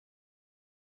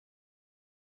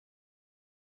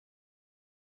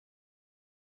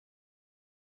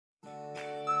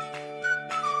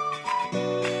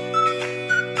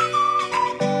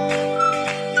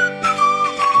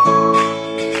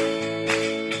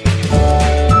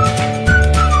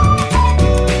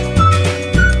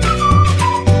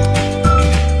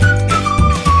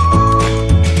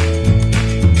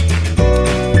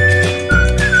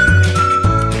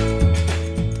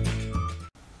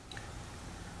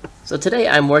So today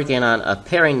I'm working on a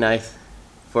paring knife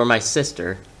for my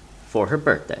sister for her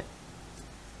birthday.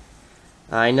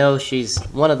 I know she's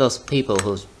one of those people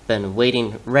who's been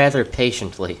waiting rather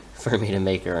patiently for me to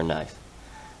make her a knife.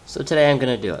 So today I'm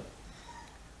going to do it.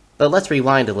 But let's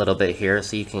rewind a little bit here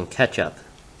so you can catch up.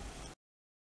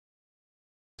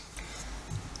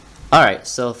 Alright,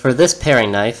 so for this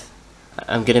paring knife,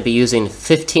 I'm going to be using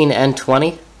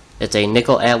 15N20. It's a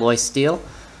nickel alloy steel,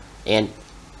 and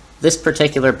this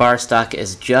particular bar stock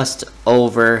is just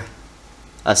over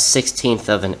a 1/16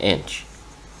 of an inch.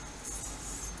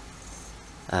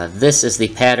 This is the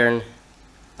pattern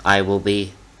I will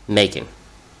be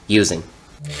using.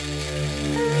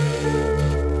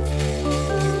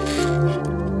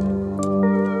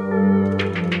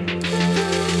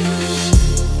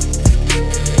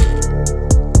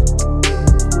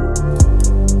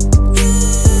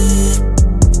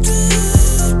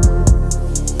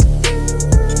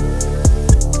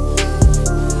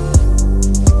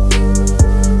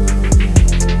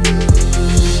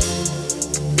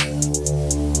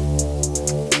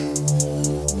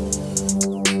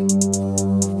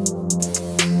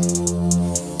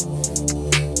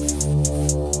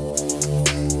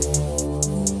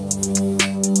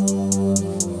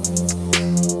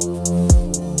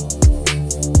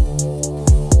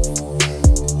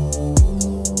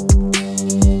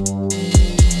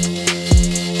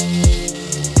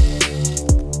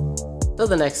 So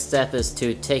the next step is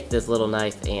to take this little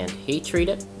knife and heat treat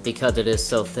it. Because it is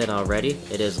so thin already,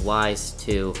 it is wise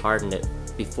to harden it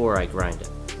before I grind it.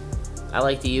 I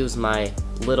like to use my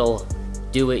little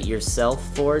do-it-yourself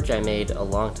forge I made a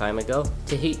long time ago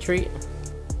to heat treat.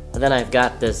 And then I've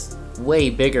got this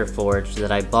way bigger forge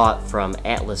that I bought from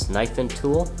Atlas Knife and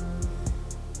Tool.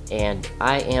 And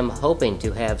I am hoping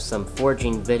to have some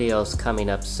forging videos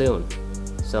coming up soon.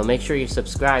 So make sure you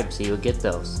subscribe so you'll get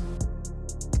those.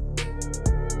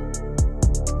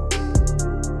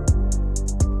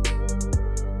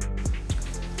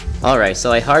 Alright,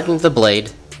 so I hardened the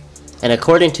blade, and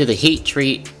according to the heat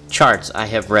treat charts I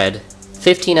have read,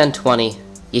 15N20,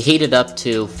 you heat it up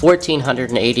to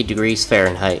 1480 degrees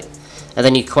Fahrenheit, and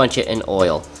then you quench it in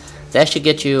oil. That should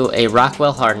get you a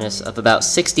Rockwell hardness of about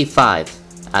 65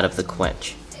 out of the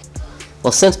quench.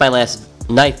 Well, since my last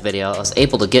knife video, I was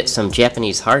able to get some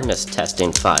Japanese hardness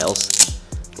testing files,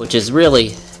 which has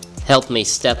really helped me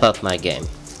step up my game.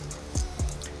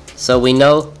 So we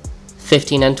know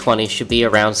 15N20 should be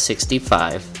around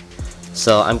 65,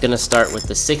 so I'm going to start with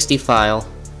the 60 file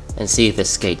and see if it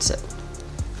skates it.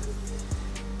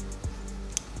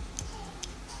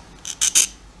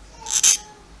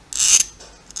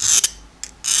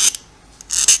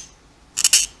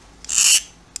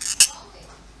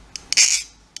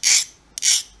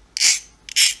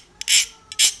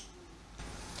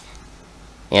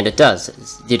 And it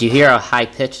does. Did you hear how high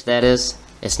pitched that is?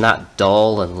 It's not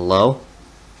dull and low.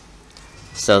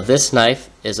 So this knife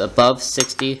is above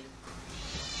 60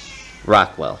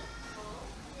 Rockwell.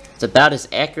 It's about as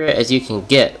accurate as you can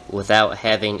get without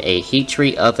having a heat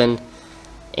treat oven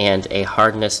and a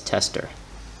hardness tester.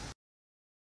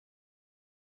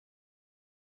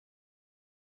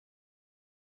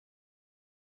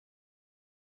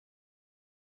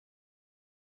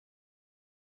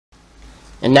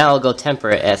 And now I'll go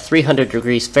temper it at 300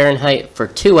 degrees Fahrenheit for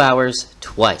 2 hours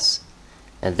twice.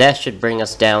 And that should bring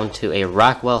us down to a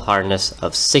Rockwell hardness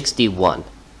of 61.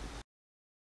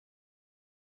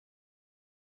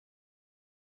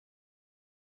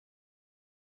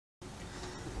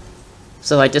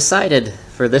 So I decided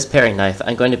for this paring knife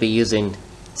I'm going to be using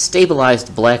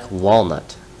stabilized black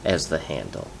walnut as the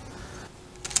handle.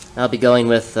 I'll be going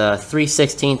with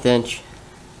 3/16 inch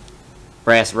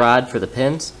brass rod for the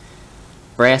pins.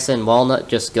 Brass and walnut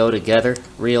just go together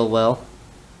real well.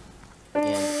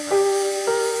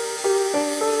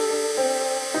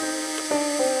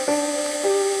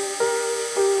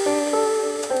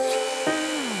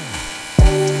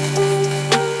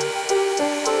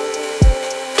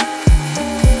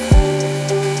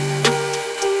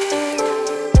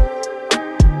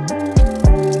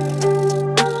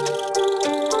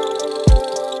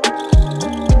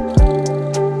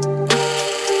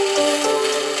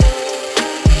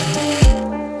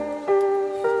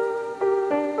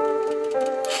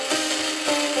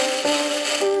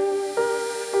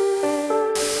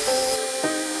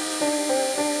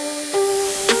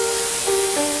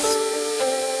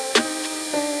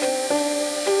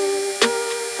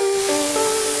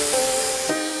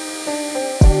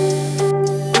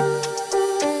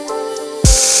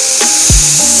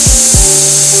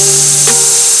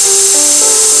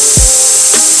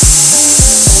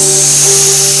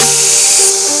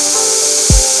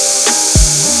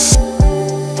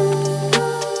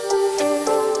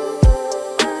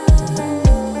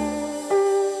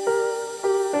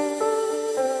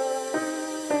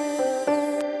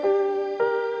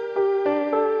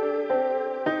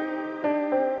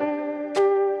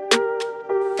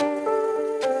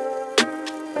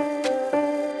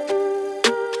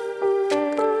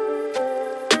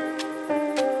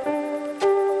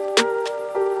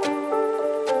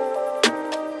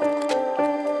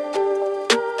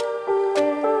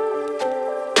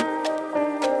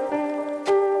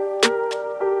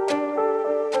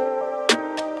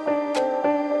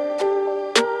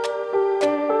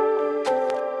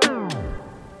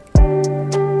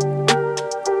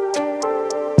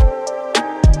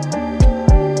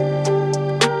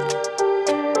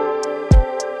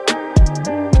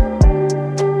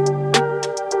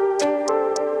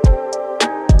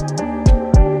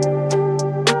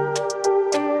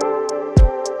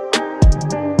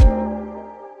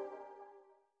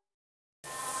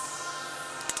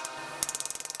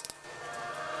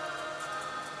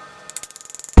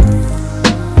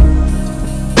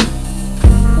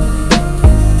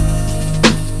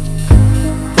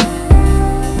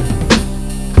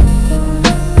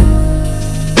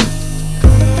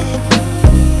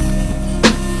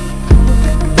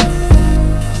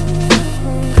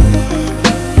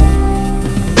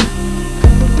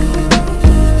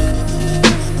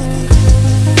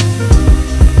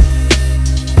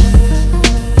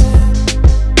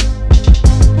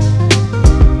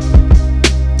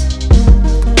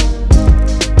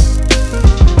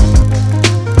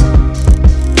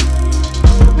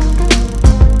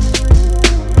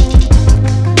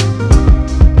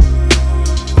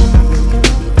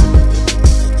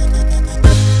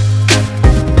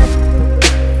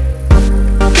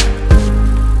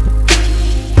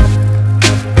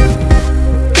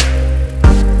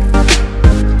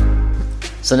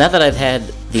 So now that I've had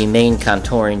the main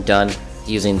contouring done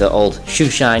using the old shoe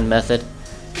shine method,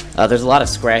 there's a lot of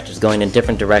scratches going in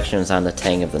different directions on the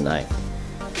tang of the knife.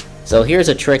 So here's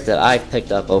a trick that I've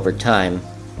picked up over time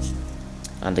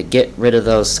to get rid of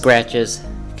those scratches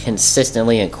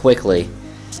consistently and quickly.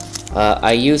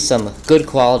 I use some good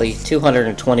quality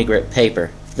 220 grit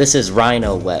paper. This is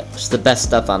Rhino Wet, which is the best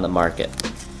stuff on the market.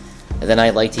 And then I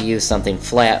like to use something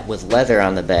flat with leather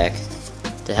on the back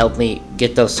to help me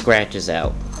get those scratches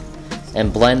out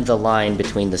and blend the line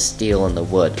between the steel and the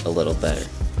wood a little better.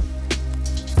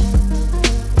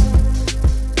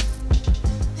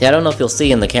 See, I don't know if you'll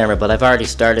see in the camera, but I've already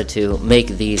started to make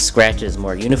these scratches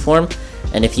more uniform,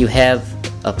 and if you have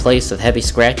a place of heavy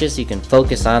scratches, you can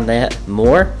focus on that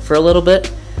more for a little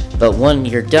bit, but when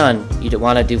you're done, you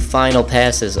want to do final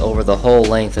passes over the whole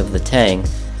length of the tang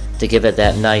to give it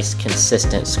that nice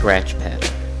consistent scratch pattern.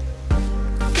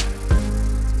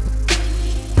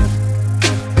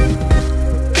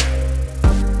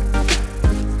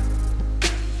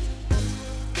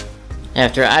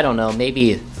 After, I don't know,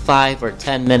 maybe 5 or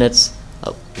 10 minutes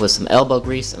with some elbow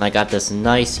grease, and I got this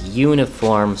nice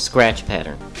uniform scratch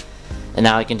pattern. And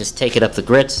now I can just take it up the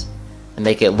grits and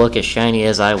make it look as shiny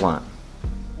as I want.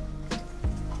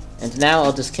 And now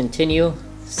I'll just continue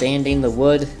sanding the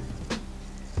wood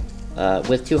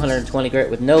with 220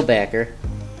 grit with no backer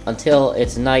until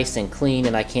it's nice and clean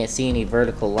and I can't see any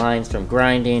vertical lines from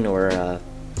grinding or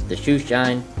the shoe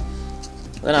shine.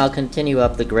 Then I'll continue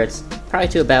up the grits probably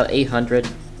to about 800.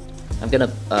 I'm gonna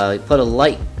put a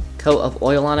light coat of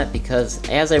oil on it because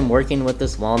as I'm working with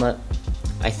this walnut,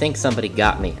 I think somebody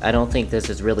got me. I don't think this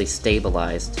is really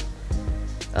stabilized.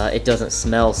 It doesn't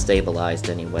smell stabilized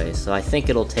anyway, so I think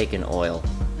it'll take an oil.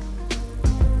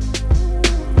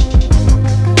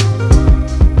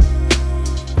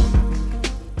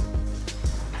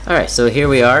 Alright, so here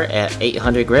we are at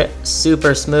 800 grit,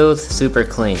 super smooth, super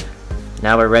clean.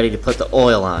 Now we're ready to put the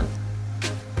oil on.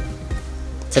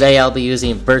 Today I'll be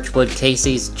using Birchwood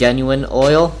Casey's Genuine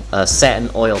Oil, a satin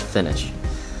oil finish.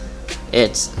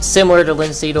 It's similar to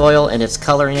linseed oil in its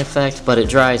coloring effect, but it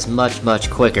dries much, much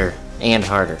quicker and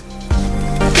harder.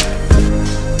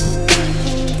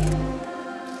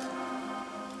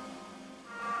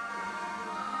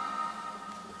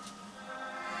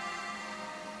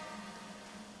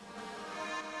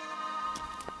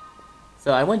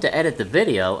 So I went to edit the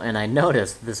video and I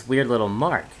noticed this weird little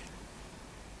mark.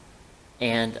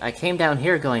 And I came down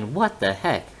here going, what the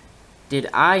heck? Did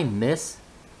I miss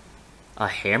a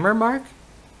hammer mark?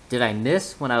 Did I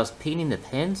miss when I was painting the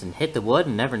pins and hit the wood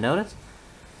and never noticed?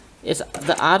 It's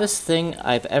the oddest thing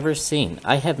I've ever seen.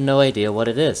 I have no idea what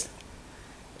it is.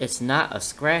 It's not a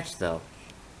scratch though.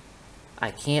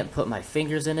 I can't put my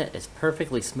fingers in it. It's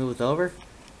perfectly smoothed over.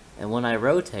 And when I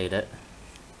rotate it,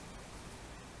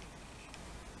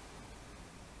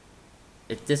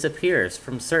 it disappears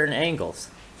from certain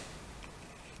angles.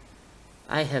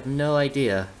 I have no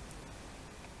idea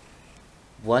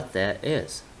what that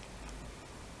is.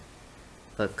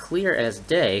 But clear as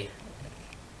day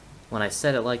when I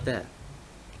set it like that.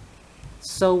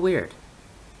 So weird.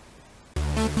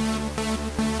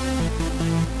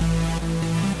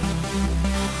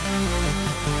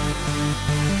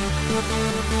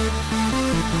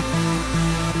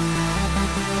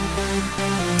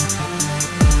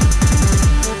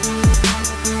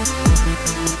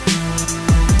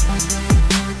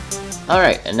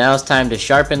 Alright, and now it's time to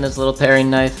sharpen this little paring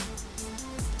knife.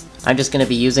 I'm just going to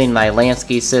be using my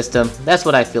Lansky system. That's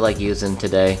what I feel like using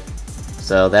today.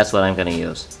 So that's what I'm going to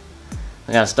use.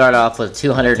 I'm going to start off with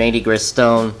 280 grit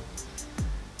stone.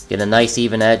 Get a nice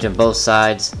even edge on both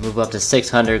sides. Move up to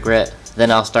 600 grit.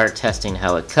 Then I'll start testing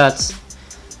how it cuts.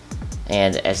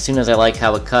 And as soon as I like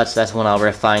how it cuts, that's when I'll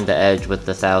refine the edge with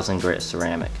the 1000 grit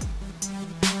ceramic.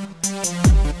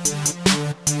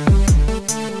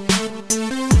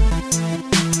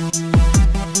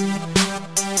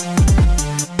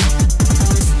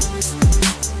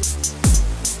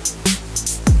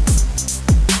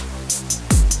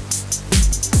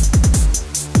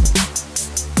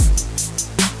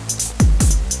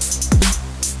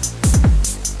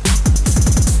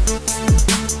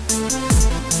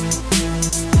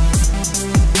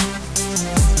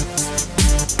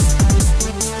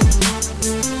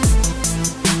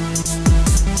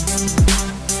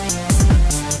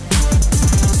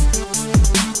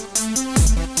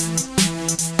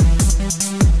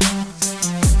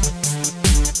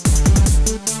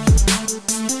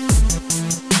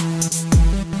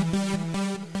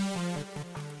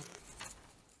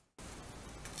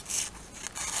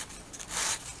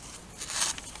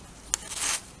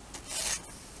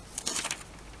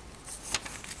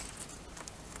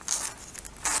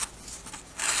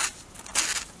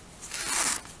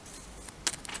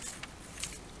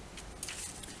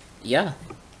 Yeah,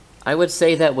 I would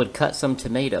say that would cut some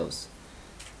tomatoes.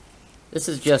 This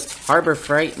is just Harbor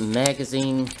Freight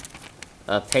magazine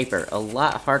paper. A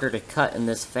lot harder to cut in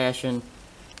this fashion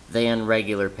than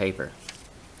regular paper.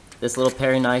 This little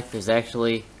paring knife is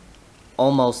actually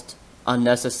almost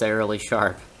unnecessarily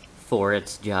sharp for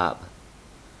its job.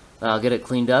 I'll get it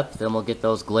cleaned up, then we'll get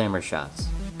those glamour shots.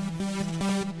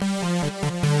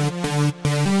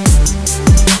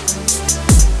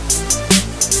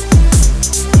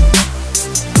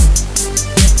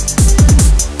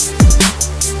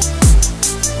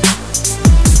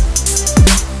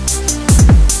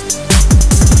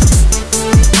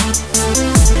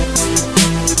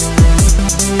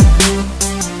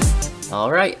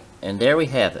 Alright, and there we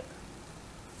have it.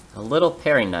 A little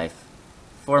paring knife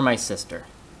for my sister.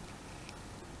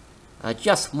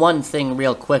 Just one thing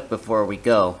real quick before we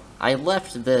go. I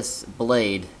left this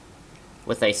blade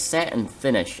with a satin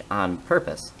finish on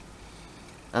purpose.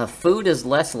 Food is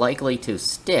less likely to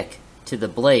stick to the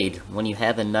blade when you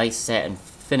have a nice satin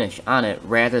finish on it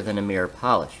rather than a mirror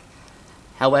polish.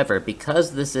 However,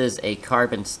 because this is a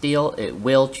carbon steel, it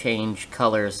will change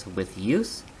colors with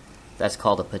use. That's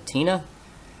called a patina.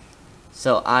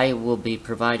 So I will be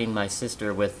providing my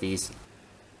sister with these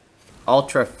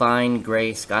ultra fine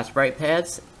gray Scotch-Brite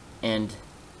pads, and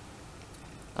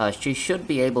she should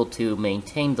be able to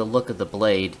maintain the look of the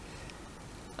blade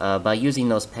by using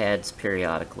those pads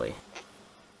periodically.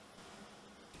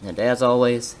 And as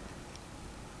always,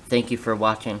 thank you for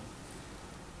watching.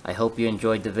 I hope you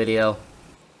enjoyed the video.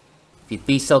 If you'd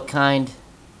be so kind,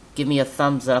 give me a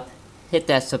thumbs up, hit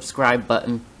that subscribe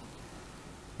button,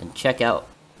 and check out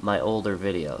my older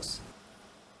videos.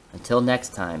 Until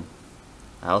next time,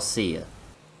 I'll see you.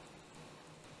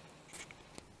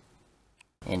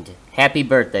 And happy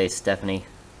birthday, Stephanie.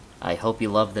 I hope you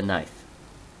love the knife.